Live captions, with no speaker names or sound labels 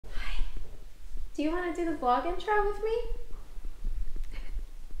do you want to do the vlog intro with me?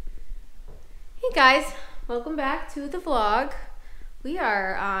 Hey guys, welcome back to the vlog. We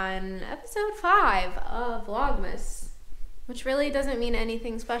are on episode 5 of Vlogmas, which really doesn't mean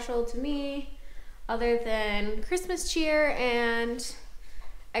anything special to me other than Christmas cheer and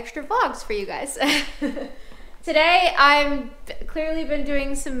extra vlogs for you guys. Today I've clearly been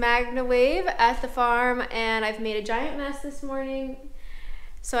doing some magnawave at the farm and I've made a giant mess this morning.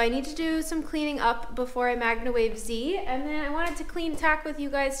 So I need to do some cleaning up before I magnawave Z, and then I wanted to clean tack with you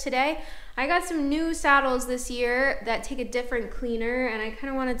guys today. I got some new saddles this year that take a different cleaner, and I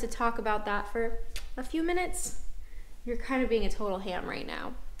kind of wanted to talk about that for a few minutes. You're kind of being a total ham right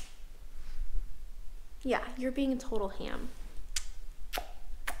now. Yeah, you're being a total ham.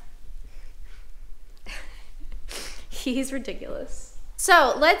 He's ridiculous.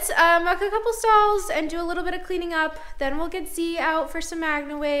 So let's muck a couple stalls and do a little bit of cleaning up. Then we'll get Z out for some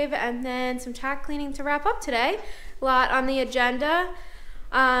magnawave and then some tack cleaning to wrap up today. A lot on the agenda.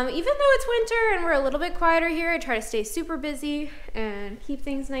 Even though it's winter and we're a little bit quieter here, I try to stay super busy and keep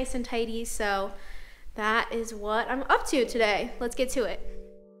things nice and tidy. So that is what I'm up to today. Let's get to it.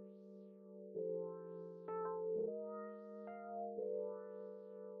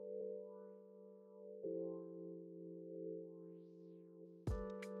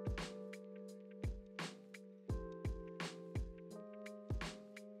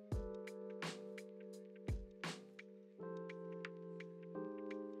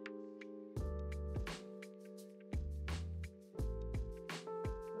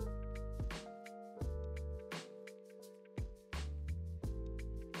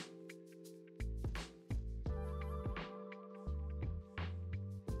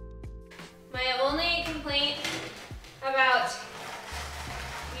 My only complaint about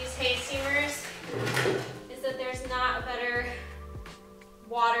these hay steamers is that there's not a better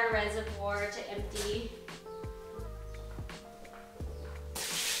water reservoir to empty.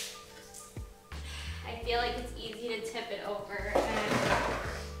 I feel like it's easy to tip it over and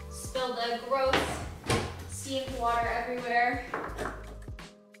spill the gross steamed water everywhere.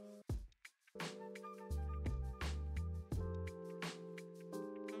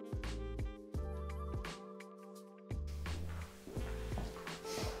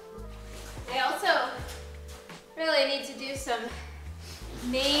 I need to do some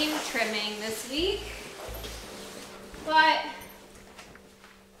mane trimming this week, but I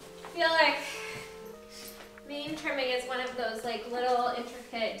feel like mane trimming is one of those like little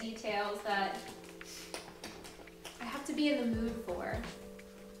intricate details that I have to be in the mood for.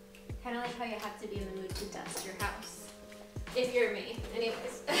 Kind of like how you have to be in the mood to dust your house, if you're me.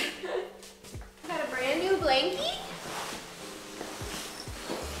 Anyways, got a brand new blankie.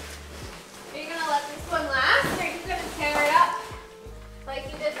 Are you gonna let this one last, or are you gonna tear it up like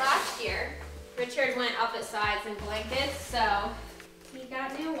you did last year? Richard went up a size in blankets, so he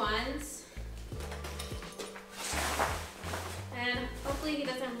got new ones. And hopefully he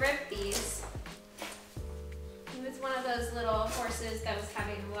doesn't rip these. He was one of those little horses that was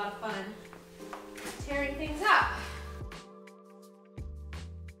having a lot of fun tearing things up.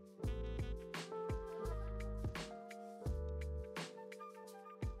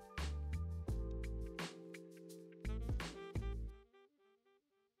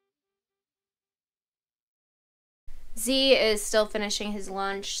 Z is still finishing his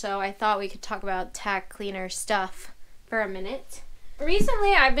lunch, so I thought we could talk about tack cleaner stuff for a minute.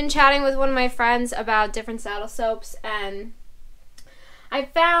 Recently, I've been chatting with one of my friends about different saddle soaps, and I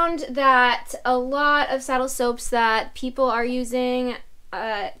found that a lot of saddle soaps that people are using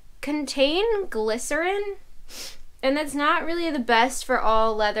contain glycerin, and that's not really the best for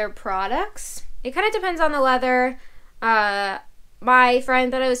all leather products. It kind of depends on the leather. My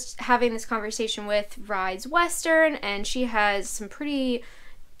friend that I was having this conversation with rides Western, and she has some pretty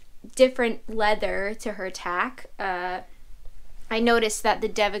different leather to her tack. I noticed that the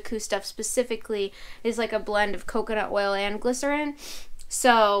Devaku stuff specifically is like a blend of coconut oil and glycerin.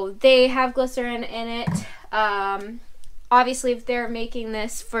 So they have glycerin in it. Obviously, if they're making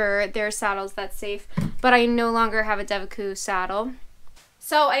this for their saddles, that's safe. But I no longer have a Devaku saddle.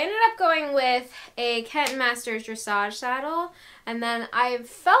 So I ended up going with a Kenton Masters dressage saddle, and then I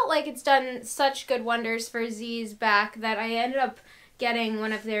felt like it's done such good wonders for Z's back that I ended up getting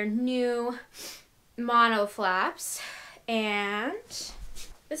one of their new mono flaps, and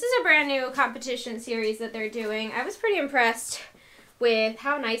this is a brand new competition series that they're doing. I was pretty impressed with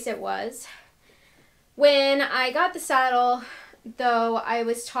how nice it was. When I got the saddle, though, I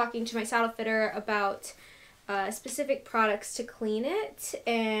was talking to my saddle fitter about specific products to clean it,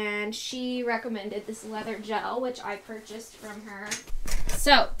 and she recommended this leather gel, which I purchased from her.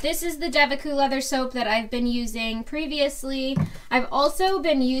 So this is the Devaku leather soap that I've been using previously. I've also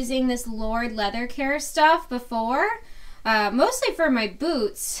been using this Lord leather care stuff before, mostly for my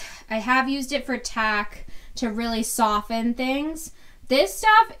boots. I have used it for tack to really soften things. This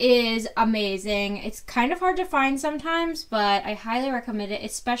stuff is amazing. It's kind of hard to find sometimes, but I highly recommend it,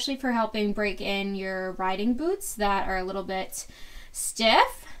 especially for helping break in your riding boots that are a little bit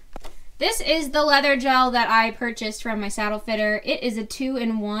stiff. This is the leather gel that I purchased from my saddle fitter. It is a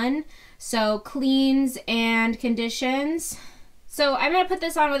 2-in-1, so cleans and conditions. So I'm going to put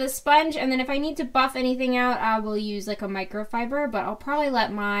this on with a sponge, and then if I need to buff anything out, I will use like a microfiber, but I'll probably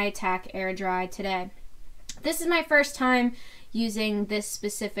let my tack air dry today. This is my first time using this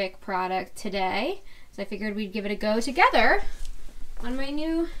specific product today, so I figured we'd give it a go together on my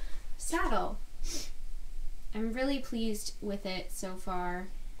new saddle. I'm really pleased with it so far.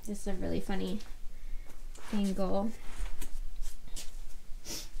 This is a really funny angle,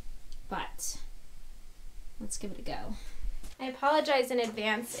 but let's give it a go. I apologize in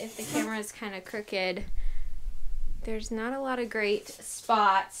advance if the camera is kind of crooked. There's not a lot of great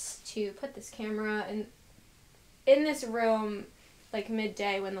spots to put this camera in this room, like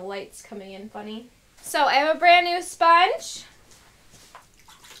midday when the light's coming in funny. So I have a brand new sponge.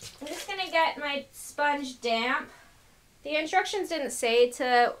 I'm just gonna get my sponge damp. The instructions didn't say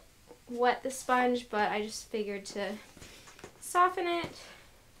to wet the sponge, but I just figured to soften it.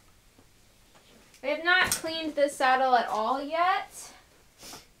 I have not cleaned this saddle at all yet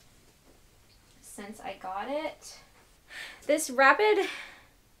since I got it. This Rapid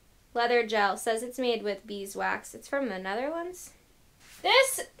leather gel says it's made with beeswax. It's from the Netherlands.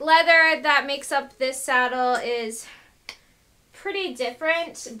 This leather that makes up this saddle is pretty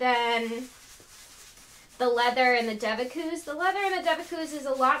different than the leather in the Devakus. The leather in the Devakus is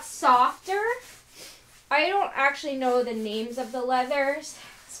a lot softer. I don't actually know the names of the leathers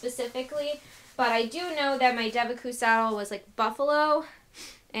specifically, but I do know that my Devaku saddle was like buffalo,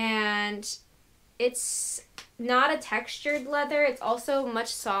 and it's not a textured leather. It's also much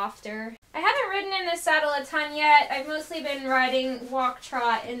softer. I haven't ridden in this saddle a ton yet. I've mostly been riding walk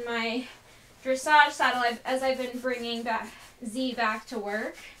trot in my dressage saddle as I've been bringing Z back to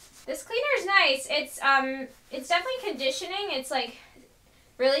work. This cleaner is nice. It's definitely conditioning. It's like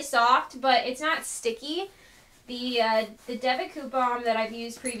really soft, but it's not sticky. The Devaku balm that I've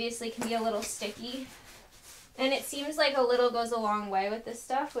used previously can be a little sticky, and it seems like a little goes a long way with this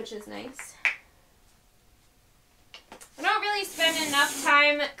stuff, which is nice. I don't really spend enough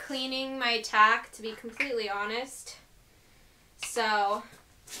time cleaning my tack, to be completely honest. So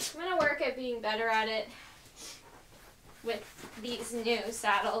I'm going to work at being better at it with these new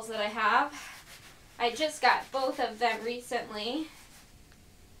saddles that I have. I just got both of them recently.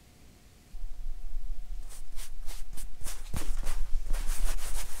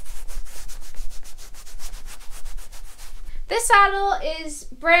 This saddle is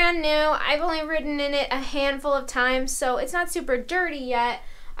brand new. I've only ridden in it a handful of times, so it's not super dirty yet.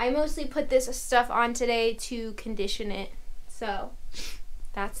 I mostly put this stuff on today to condition it. So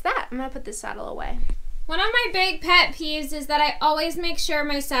that's that. I'm gonna put this saddle away. One of my big pet peeves is that I always make sure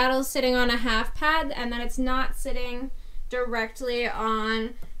my saddle's sitting on a half pad and that it's not sitting directly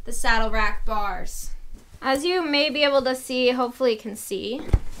on the saddle rack bars. As you may be able to see, hopefully you can see.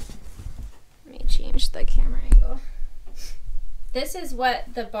 Let me change the camera angle. This is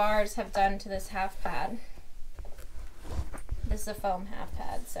what the bars have done to this half pad. This is a foam half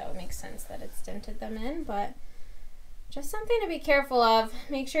pad, so it makes sense that it's dented them in, but just something to be careful of.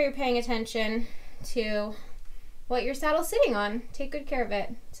 Make sure you're paying attention to what your saddle's sitting on. Take good care of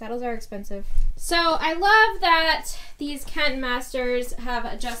it. Saddles are expensive. So I love that these Kent Masters have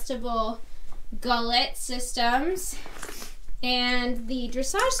adjustable gullet systems. And the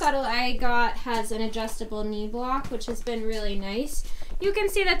dressage saddle I got has an adjustable knee block, which has been really nice. You can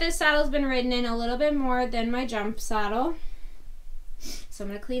see that this saddle's been ridden in a little bit more than my jump saddle. So I'm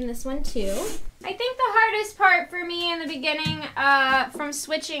going to clean this one too. I think the hardest part for me in the beginning from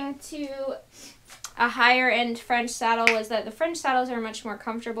switching to a higher end French saddle was that the French saddles are much more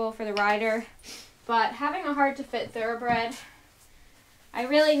comfortable for the rider. But having a hard to fit thoroughbred, I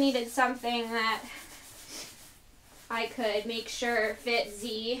really needed something that I could make sure fit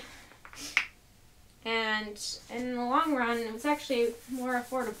Z, and in the long run it was actually more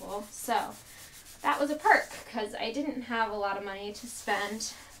affordable, so that was a perk because I didn't have a lot of money to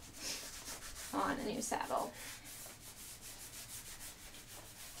spend on a new saddle.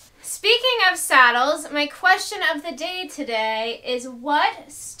 Speaking of saddles, my question of the day today is what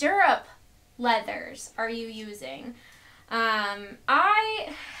stirrup leathers are you using?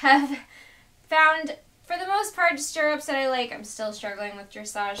 I have found, for the most part, stirrups that I like. I'm still struggling with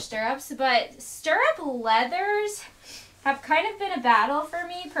dressage stirrups, but stirrup leathers have kind of been a battle for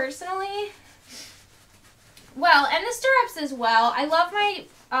me personally. Well, and the stirrups as well. I love my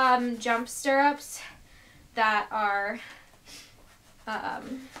jump stirrups that are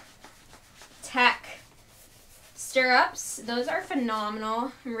Tack stirrups. Those are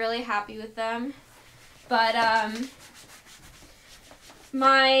phenomenal. I'm really happy with them. But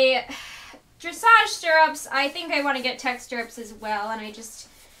my dressage stirrups, I think I want to get Tack stirrups as well, and I just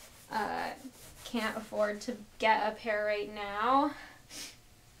can't afford to get a pair right now.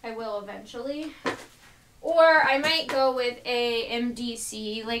 I will eventually. Or I might go with a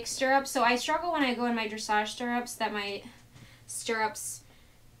MDC like stirrup. So I struggle when I go in my dressage stirrups that my stirrups,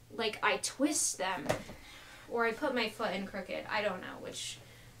 like, I twist them or I put my foot in crooked. I don't know which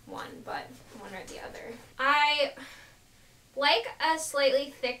one, but one or the other. I like a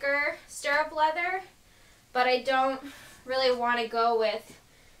slightly thicker stirrup leather, but I don't really want to go with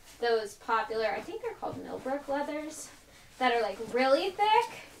those popular, I think they're called Millbrook leathers, that are like really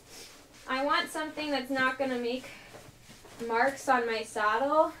thick. I want something that's not going to make marks on my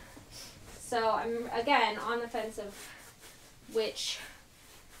saddle. So I'm, again, on the fence of which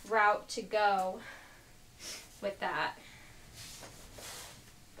route to go with that.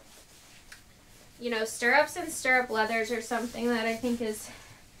 You know, stirrups and stirrup leathers are something that I think is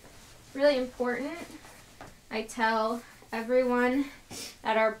really important. I tell everyone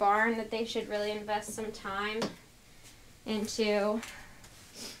at our barn that they should really invest some time into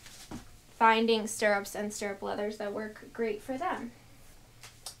finding stirrups and stirrup leathers that work great for them.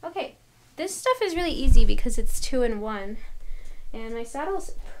 Okay, this stuff is really easy because it's 2-in-1, and my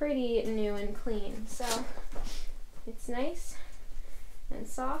saddle's pretty new and clean, so it's nice and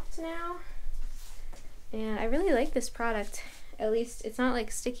soft now, and I really like this product. At least it's not like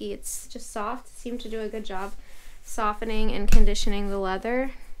sticky, it's just soft. It seemed to do a good job softening and conditioning the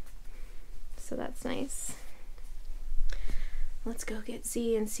leather, so that's nice. Let's go get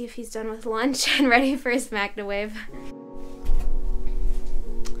Z and see if he's done with lunch and ready for his magnawave.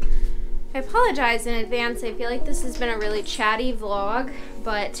 I apologize in advance. I feel like this has been a really chatty vlog,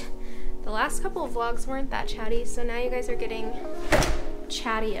 but the last couple of vlogs weren't that chatty, so now you guys are getting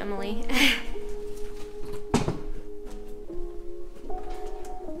chatty Emily.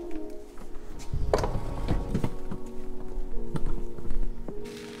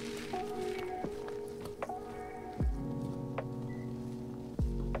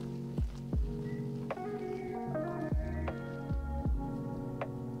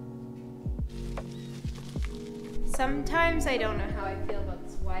 Sometimes I don't know how I feel about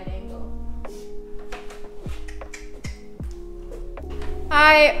this wide angle.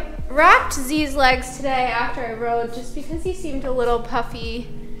 I wrapped Z's legs today after I rode just because he seemed a little puffy.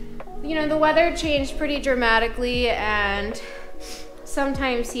 You know, the weather changed pretty dramatically, and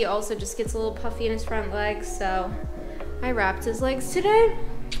sometimes he also just gets a little puffy in his front legs, so I wrapped his legs today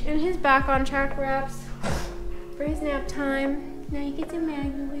and his back on track wraps for his nap time. Now you get the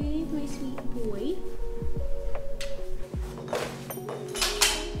magnawave, my sweet boy.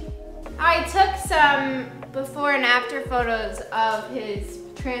 I took some before and after photos of his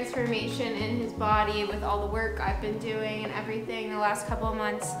transformation in his body with all the work I've been doing and everything the last couple of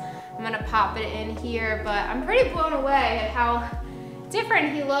months. I'm gonna pop it in here, but I'm pretty blown away at how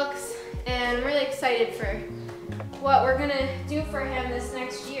different he looks, and I'm really excited for what we're gonna do for him this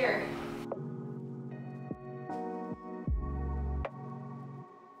next year.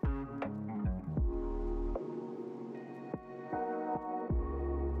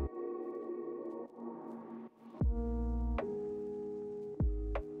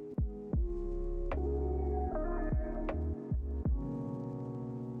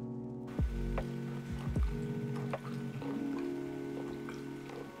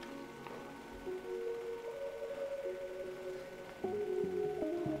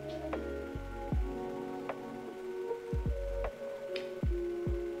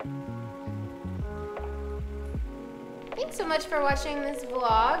 Thanks so much for watching this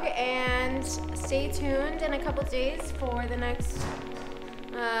vlog, and stay tuned in a couple days for the next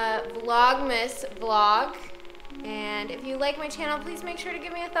Vlogmas vlog. And if you like my channel, please make sure to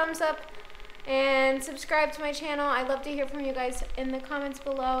give me a thumbs up and subscribe to my channel. I'd love to hear from you guys in the comments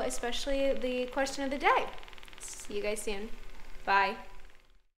below, especially the question of the day. See you guys soon. Bye.